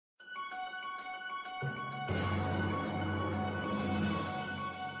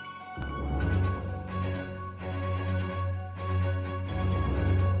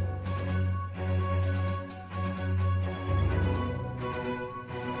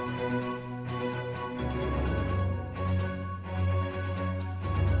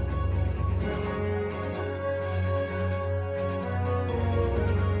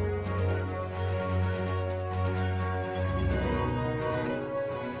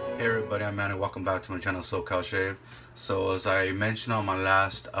Hey everybody, I'm Manny. Welcome back to my channel, SoCal Shave. So as I mentioned on my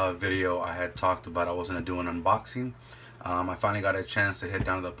last video, I had talked about I was going to do an unboxing. I finally got a chance to head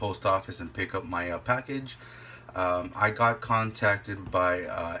down to the post office and pick up my package. I got contacted by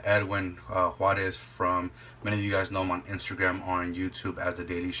Edwin Juarez from, many of you guys know him on Instagram or on YouTube as the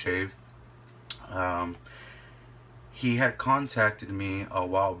Daly Shave. He had contacted me a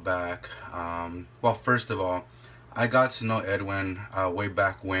while back. Well, first of all, I got to know Edwin way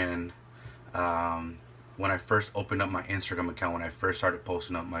back when I first opened up my Instagram account, when I first started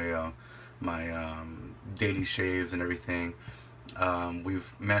posting up my daily shaves and everything.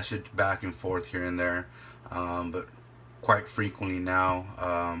 We've messaged back and forth here and there, but quite frequently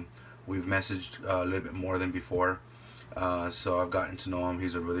now. We've messaged a little bit more than before, so I've gotten to know him.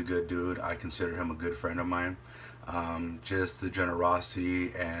 He's a really good dude. I consider him a good friend of mine. Just the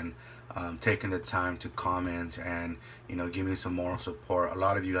generosity and taking the time to comment and, you know, give me some moral support. A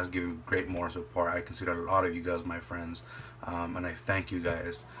lot of you guys give me great moral support. I consider a lot of you guys my friends, and I thank you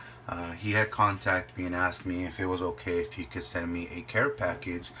guys. He had contacted me and asked me if it was okay if he could send me a care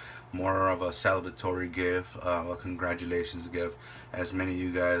package, more of a celebratory gift, a congratulations gift, as many of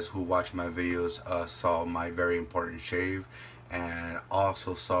you guys who watch my videos saw my very important shave and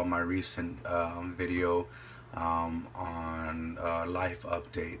also saw my recent video on life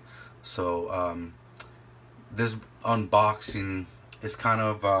update. So this unboxing is kind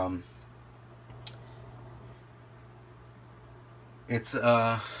of it's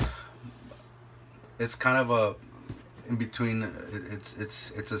kind of a in between.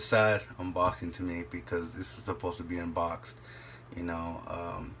 It's a sad unboxing to me because this is supposed to be unboxed, you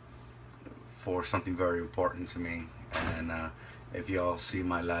know, for something very important to me. And if y'all see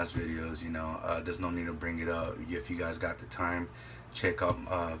my last videos, you know, there's no need to bring it up. If you guys got the time, check out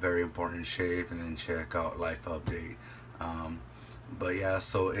Very Important Shave and then check out Life Update. But yeah,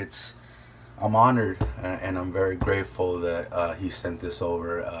 so I'm honored and I'm very grateful that he sent this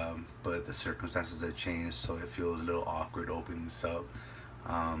over, but the circumstances have changed, so it feels a little awkward opening this up.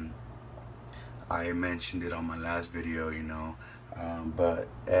 I mentioned it on my last video, you know, but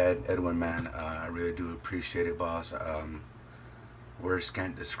Edwin, man, I really do appreciate it, boss. Words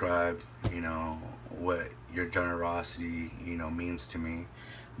can't describe, you know, what your generosity, you know, means to me.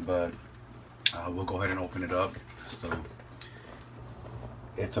 But we'll go ahead and open it up. So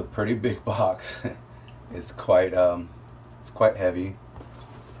it's a pretty big box. It's quite heavy,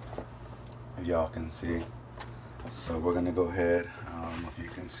 if y'all can see. So we're gonna go ahead. If you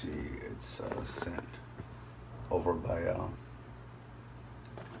can see, it's sent over by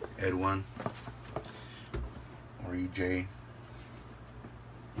Edwin or EJ.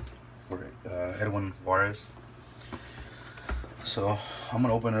 For Edwin Juarez. So I'm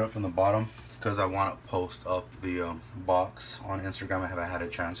gonna open it up from the bottom because I want to post up the box on Instagram. I haven't had a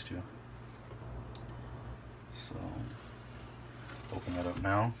chance to. So open that up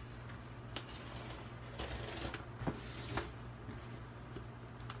now.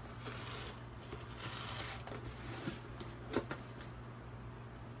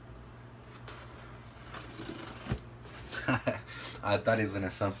 I thought he was gonna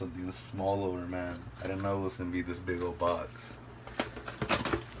send something small over, man. I didn't know it was gonna be this big old box.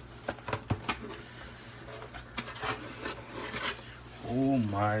 Oh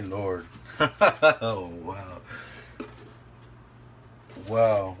my lord. Oh wow.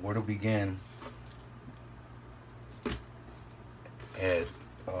 Wow, where to begin? Ed.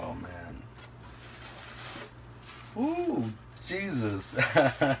 Oh man. Ooh, Jesus.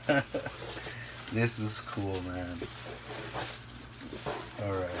 This is cool, man.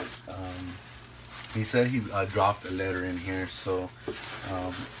 Alright, he said he dropped a letter in here, so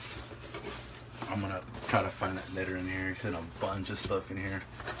I'm gonna try to find that letter in here. He said a bunch of stuff in here.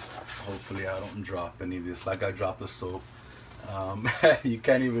 Hopefully I don't drop any of this, like I dropped the soap. You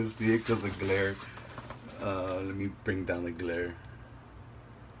can't even see it because of the glare. Let me bring down the glare.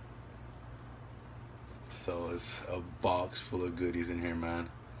 So it's a box full of goodies in here, man.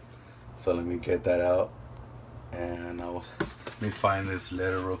 So let me get that out, and let me find this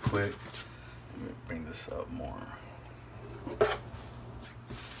letter real quick. Let me bring this up more.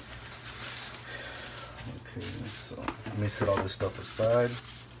 Okay, so let me set all this stuff aside.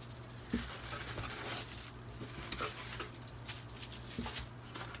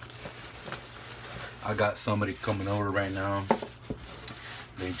 I got somebody coming over right now.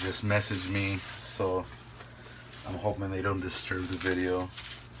 They just messaged me, so I'm hoping they don't disturb the video.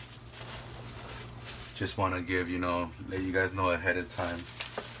 Just want to give, you know, let you guys know ahead of time.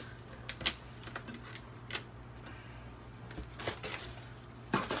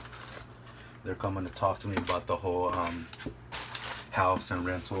 They're coming to talk to me about the whole house and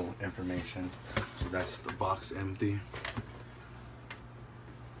rental information. So that's the box empty.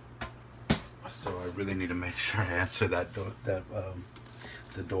 So I really need to make sure I answer that door,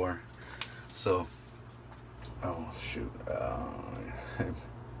 the door. So, oh shoot.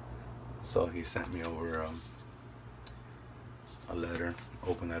 So he sent me over a letter.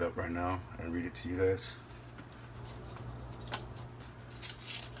 Open that up right now and read it to you guys.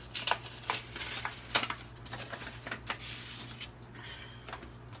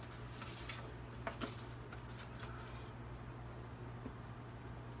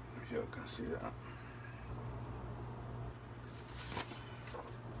 If y'all can see that.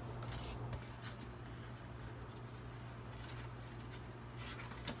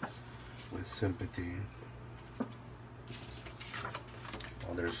 With sympathy.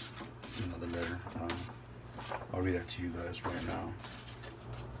 Oh, there's another letter. I'll read that to you guys right now.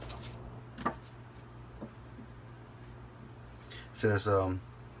 It says,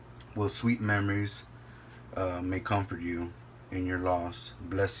 will sweet memories may comfort you in your loss.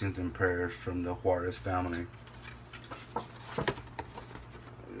 Blessings and prayers from the Juarez family.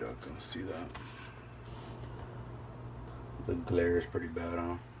 Y'all can see that. The glare is pretty bad,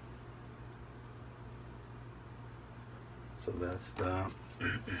 huh? So that's that.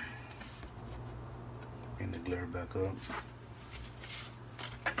 Bring the glare back up.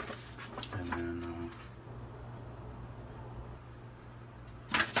 And then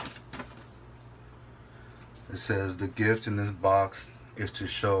it says the gift in this box is to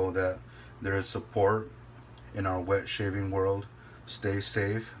show that there is support in our wet shaving world. Stay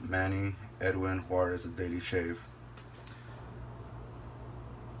safe. Manny, Edwin, Juarez, a Daily Shave.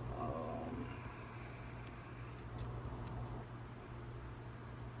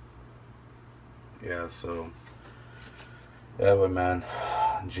 Yeah, so Edwin, man,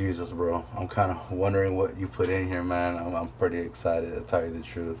 Jesus, bro, I'm kind of wondering what you put in here, man. I'm pretty excited, to tell you the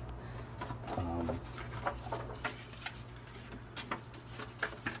truth.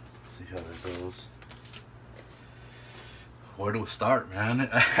 See how that goes. Where do we start, man?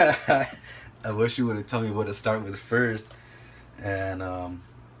 I wish you would have told me what to start with first. And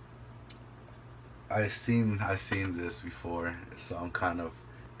I seen this before, so I'm kind of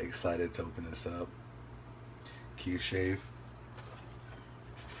excited to open this up. Q shave.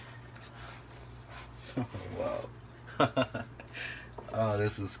 Oh, wow. Oh,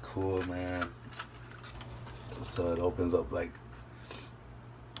 this is cool, man. So it opens up like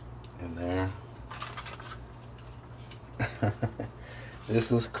in there.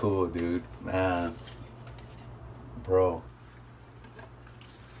 This is cool, dude, man, bro.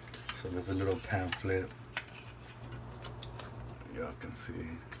 So there's a little pamphlet. Y'all can see,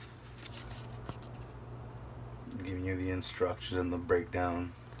 giving you the instructions and the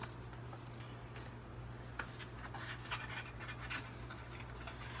breakdown.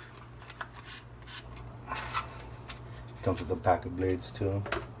 Comes with a pack of blades too.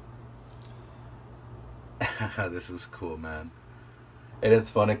 This is cool, man. And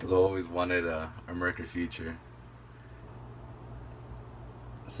it's funny because I always wanted a Mercury Future.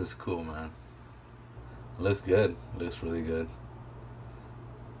 This is cool, man. It looks good. It looks really good.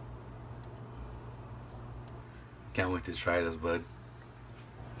 Can't wait to try this, bud.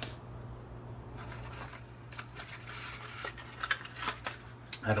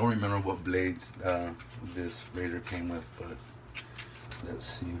 I don't remember what blades this razor came with, but let's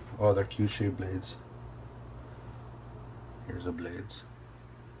see. Oh, they're Q-shaped blades. Here's the blades.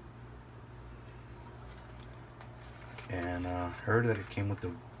 And heard that it came with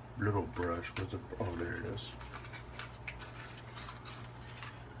the little brush. Where's the, oh, there it is.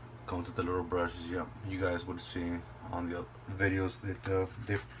 Comes with the little brushes. Yep, you guys would see on the videos that the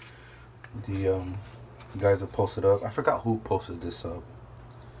guys that posted up. I forgot who posted this up.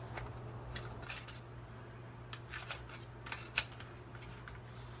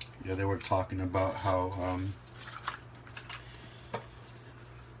 Yeah, they were talking about how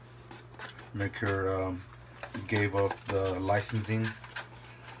Mercury gave up the licensing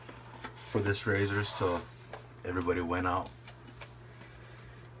for this razor, so everybody went out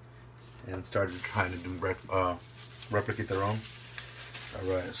and started trying to do replicate their own.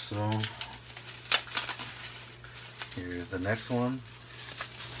 Alright, so here's the next one.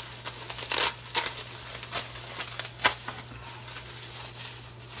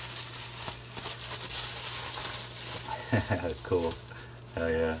 Cool. Hell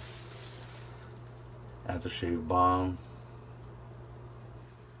yeah. Aftershave balm.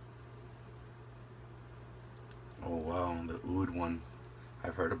 Oh wow, the oud one.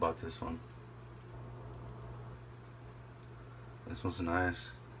 I've heard about this one. This one's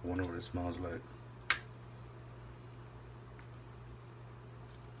nice. I wonder what it smells like.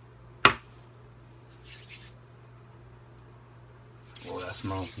 that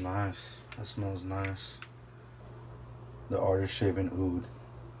smells nice. That smells nice. The Artist Shaving Oud.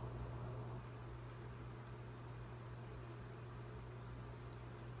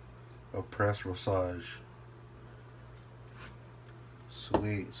 A press rosage.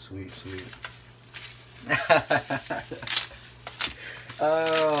 Sweet, sweet, sweet.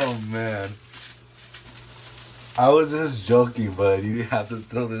 Oh man. I was just joking, but you have to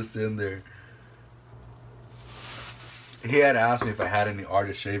throw this in there. He had asked me if I had any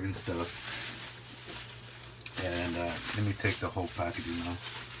Artist Shaving stuff. And let me take the whole packaging now.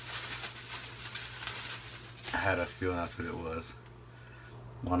 I had a feeling that's what it was.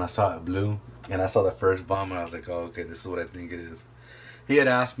 When I saw it blue, and I saw the first bomb, and I was like, oh, okay, this is what I think it is. He had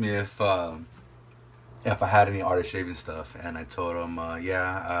asked me if I had any Artist Shaving stuff, and I told him,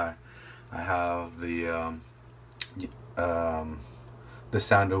 yeah, I have the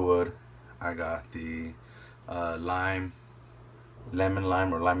sandalwood. I got the lemon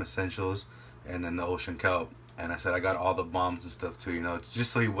lime or lime essentials, and then the ocean kelp. And I said I got all the bombs and stuff too, you know, it's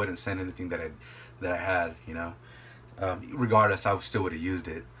just so he wouldn't send anything that I had, you know. Regardless, I still would have used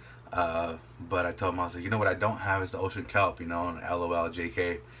it. But I told him, I was like, you know what I don't have is the ocean kelp, you know, and LOL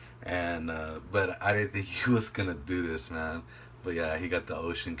JK. And but I didn't think he was gonna do this, man. But yeah, he got the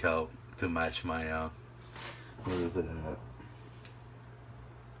ocean kelp to match my where is it at?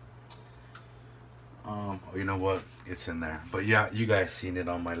 Oh, you know what? It's in there. But yeah, you guys seen it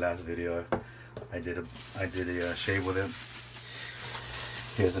on my last video. I did a shave with it.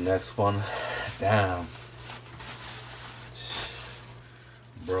 Here's the next one. Damn,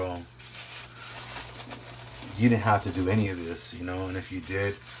 bro, you didn't have to do any of this, you know. And if you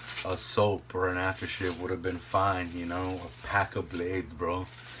did, a soap or an aftershave would have been fine, you know. A pack of blades, bro.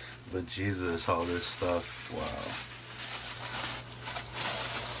 But Jesus, all this stuff, wow.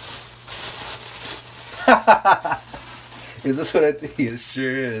 Is this what I think? It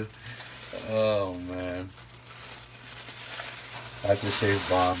sure is. Oh man. Aftershave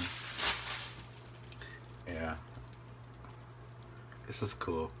bomb. Yeah. This is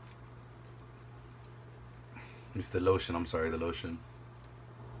cool. It's the lotion, I'm sorry, the lotion.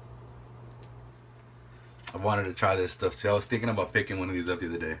 I wanted to try this stuff too. I was thinking about picking one of these up the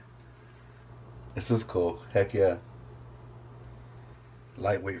other day. This is cool. Heck yeah.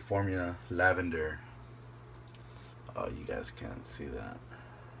 Lightweight formula lavender. Oh, you guys can't see that.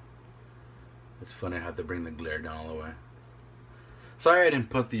 It's funny I have to bring the glare down all the way. Sorry I didn't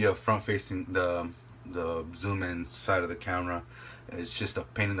put the front facing, the zoom in side of the camera. It's just a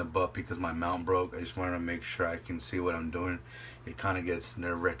pain in the butt because my mount broke. I just wanted to make sure I can see what I'm doing. It kind of gets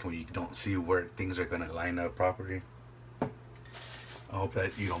nerve-wracking when you don't see where things are going to line up properly. I hope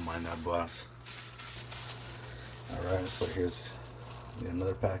that you don't mind that, boss. Alright, so here's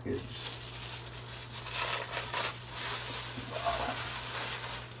another package.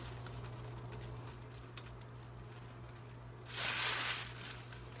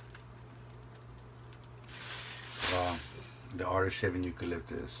 Wow, the Artist Shaving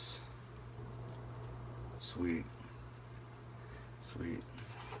Eucalyptus. Sweet. Sweet.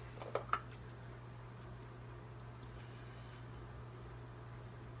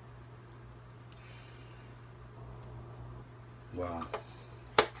 Wow.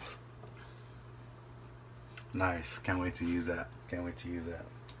 Nice. Can't wait to use that. Can't wait to use that.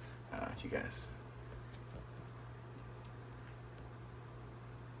 You guys.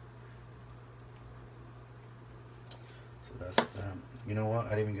 So that's that. You know what? I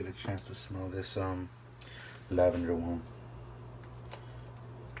didn't even get a chance to smell this lavender one.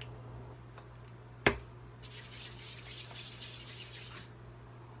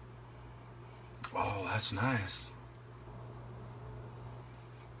 Oh, that's nice.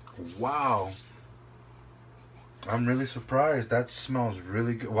 Wow. I'm really surprised. That smells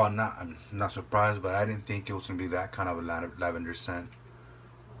really good. Well, I'm not surprised, but I didn't think it was gonna be that kind of a lavender scent.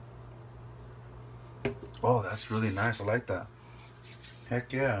 Oh, that's really nice. I like that.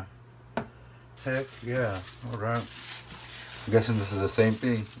 Heck yeah. Heck yeah. Alright. I'm guessing this is the same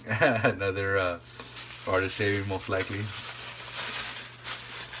thing. Another Artist Shaving, most likely.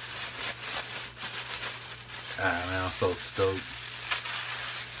 Ah, man, I'm so stoked.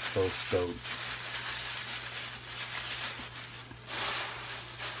 So stoked.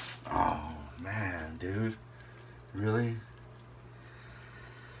 Oh, man, dude. Really?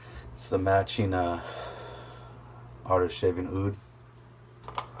 It's the matching Artist Shaving Oud.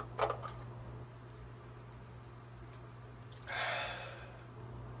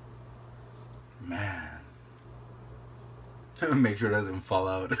 Man. Make sure it doesn't fall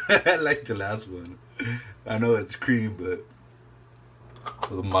out like the last one. I know it's cream, but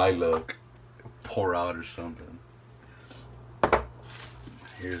with my luck, pour out or something.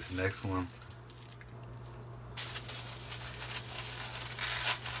 Here's the next one.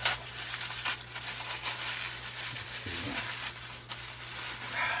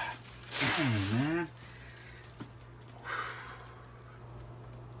 Dang, man.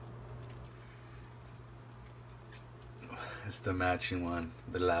 It's the matching one,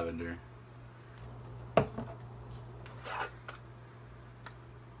 the lavender.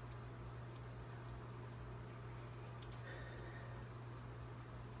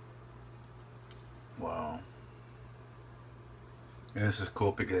 Wow. And this is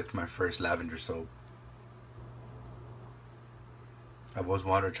cool because it's my first lavender soap. I've always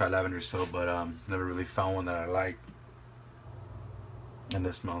wanted to try lavender soap, but never really found one that I like. And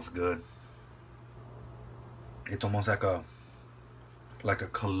this smells good. It's almost like a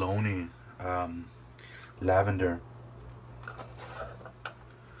cologne lavender.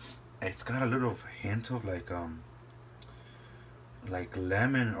 It's got a little hint of like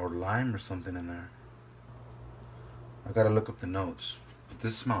lemon or lime or something in there. I gotta look up the notes. But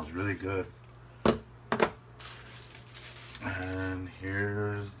this smells really good. And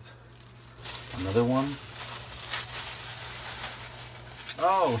here's another one.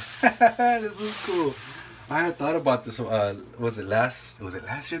 Oh, this was cool. I had thought about this. Was it last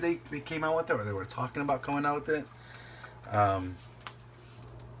year they came out with it, or they were talking about coming out with it?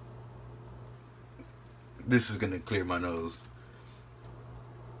 This is gonna clear my nose.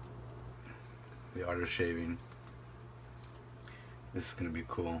 The art of shaving. This is gonna be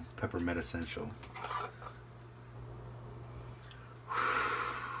cool. Peppermint essential.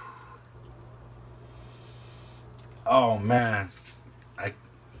 Oh man, I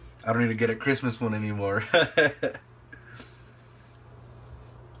don't need to get a Christmas one anymore.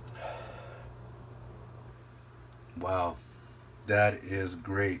 Wow, that is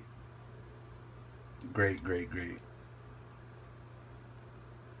great. Great, great, great.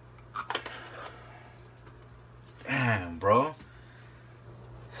 Damn, bro.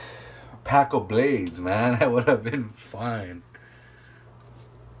 A pack of blades, man. That would have been fine.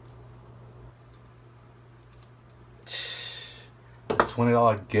 A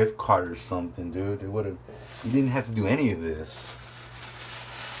 $20 gift card or something, dude. It would have. You didn't have to do any of this.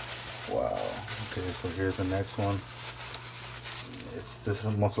 Wow. Okay, so here's the next one. This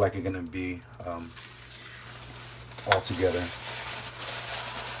is most likely gonna be all together.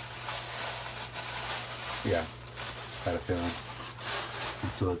 Yeah, had a feeling.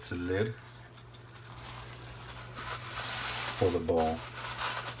 So it's a lid for the bowl.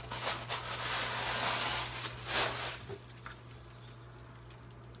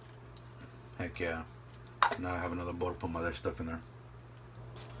 Heck yeah. Now I have another bowl to put my other stuff in there.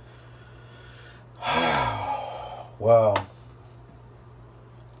 Wow.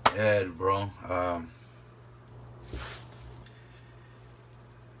 Ed, bro.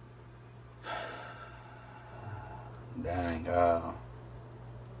 Dang.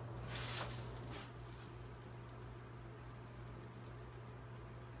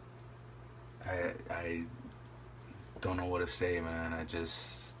 I don't know what to say, man. I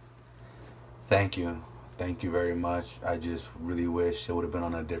just thank you very much. I just really wish it would have been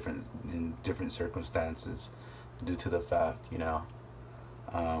on in different circumstances, due to the fact, you know.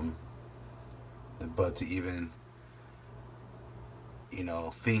 But to even, you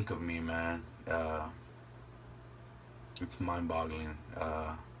know, think of me, man, it's mind-boggling.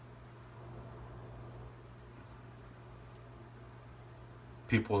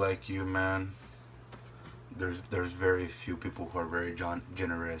 People like you, man, there's very few people who are very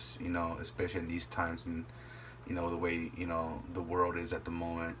generous, you know, especially in these times, and you know the way, you know, the world is at the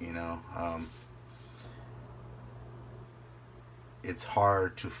moment, you know. It's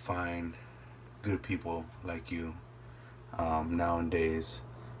hard to find good people like you nowadays,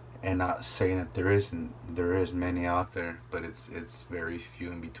 and not saying that there isn't. There is many out there, but it's very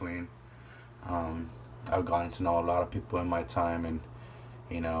few in between. I've gotten to know a lot of people in my time, and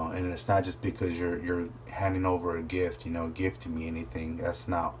you know, and it's not just because you're handing over a gift, you know, gifting me anything. That's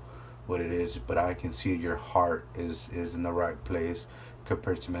not what it is. But I can see your heart is in the right place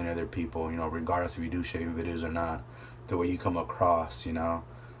compared to many other people, you know, regardless if you do shaving videos or not. The way you come across, you know,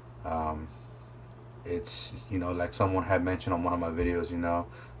 it's, you know, like someone had mentioned on one of my videos, you know,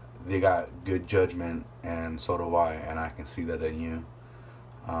 they got good judgment, and so do I, and I can see that in you.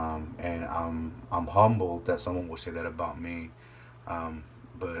 And I'm humbled that someone would say that about me,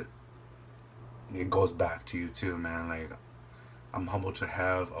 but it goes back to you too, man. Like, I'm humbled to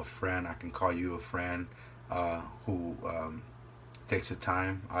have a friend. I can call you a friend, who takes the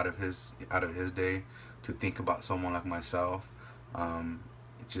time out of his day to think about someone like myself,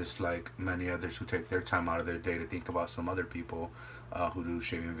 just like many others who take their time out of their day to think about some other people who do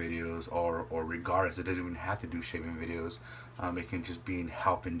shaving videos, or regardless, it doesn't even have to do shaving videos. It can just be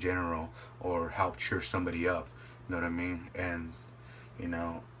help in general, or help cheer somebody up. You know what I mean? And you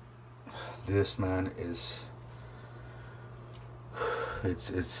know, this, man, is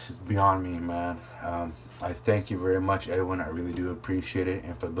it's beyond me, man. I thank you very much, Edwin. I really do appreciate it.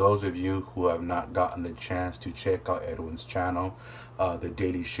 And for those of you who have not gotten the chance to check out Edwin's channel, The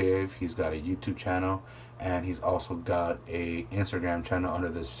Daily Shave, he's got a YouTube channel, and he's also got a Instagram channel under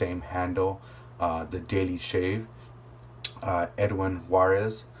the same handle, The Daily Shave, Edwin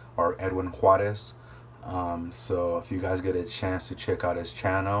Juarez, or Edwin Juarez. So if you guys get a chance to check out his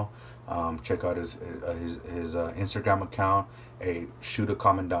channel, check out his Instagram account, shoot a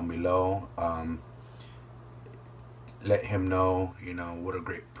comment down below. Let him know, you know, what a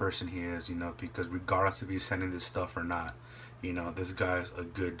great person he is, you know, because regardless if he's sending this stuff or not, you know, this guy's a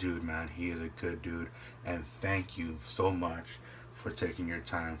good dude, man. He is a good dude. And thank you so much for taking your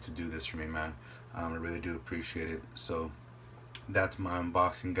time to do this for me, man. I really do appreciate it. So that's my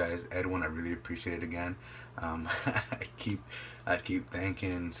unboxing, guys. Edwin, I really appreciate it again. I keep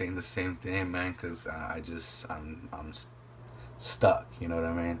thanking and saying the same thing, man, because I'm stuck, you know what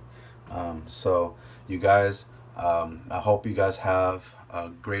I mean? So you guys, I hope you guys have a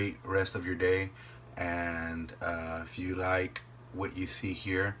great rest of your day, and if you like what you see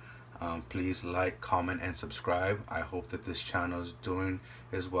here, please like, comment, and subscribe. I hope that this channel is doing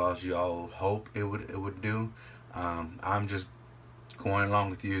as well as y'all hope it would do. I'm just going along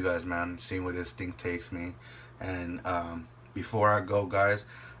with you guys, man, seeing where this thing takes me. And before I go, guys,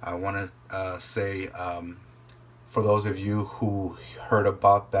 I want to say, for those of you who heard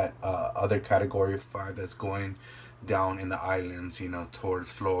about that other category 5 that's going down in the islands, you know,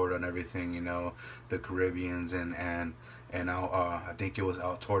 towards Florida and everything, you know, the Caribbeans, and out, I think it was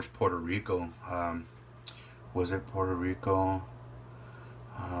out towards Puerto Rico. Was it Puerto Rico?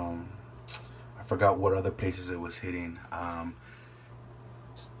 I forgot what other places it was hitting.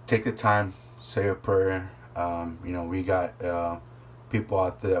 Take the time, say a prayer. You know, we got people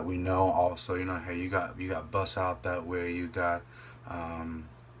out there that we know also, you know. Hey, you got bus out that way, you got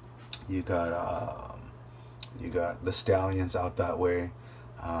the Stallions out that way.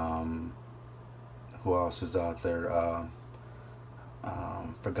 Who else is out there? I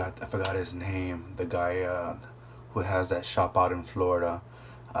forgot his name, the guy who has that shop out in Florida.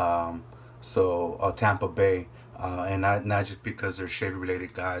 So Tampa Bay. And not just because they're shaving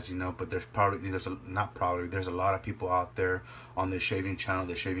related guys, you know, but there's a lot of people out there on the shaving channel,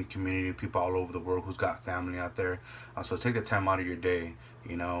 the shaving community, people all over the world who's got family out there. So take the time out of your day,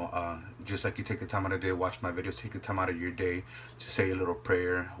 you know, just like you take the time out of your day to watch my videos, take the time out of your day to say a little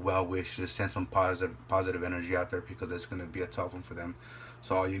prayer, well wishes, send some positive energy out there, because it's going to be a tough one for them.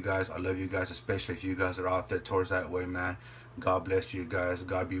 So all you guys, I love you guys, especially if you guys are out there towards that way, man. God bless you guys.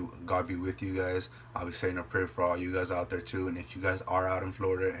 God be with you guys. I'll be saying a prayer for all you guys out there too. And if you guys are out in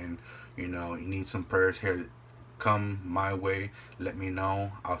Florida and you know you need some prayers here, come my way. Let me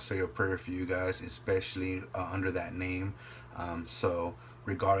know. I'll say a prayer for you guys, especially under that name. So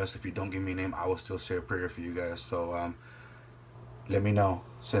regardless if you don't give me a name, I will still say a prayer for you guys. So let me know.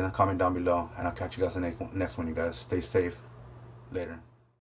 Send a comment down below, and I'll catch you guys in the next one. You guys stay safe. Later.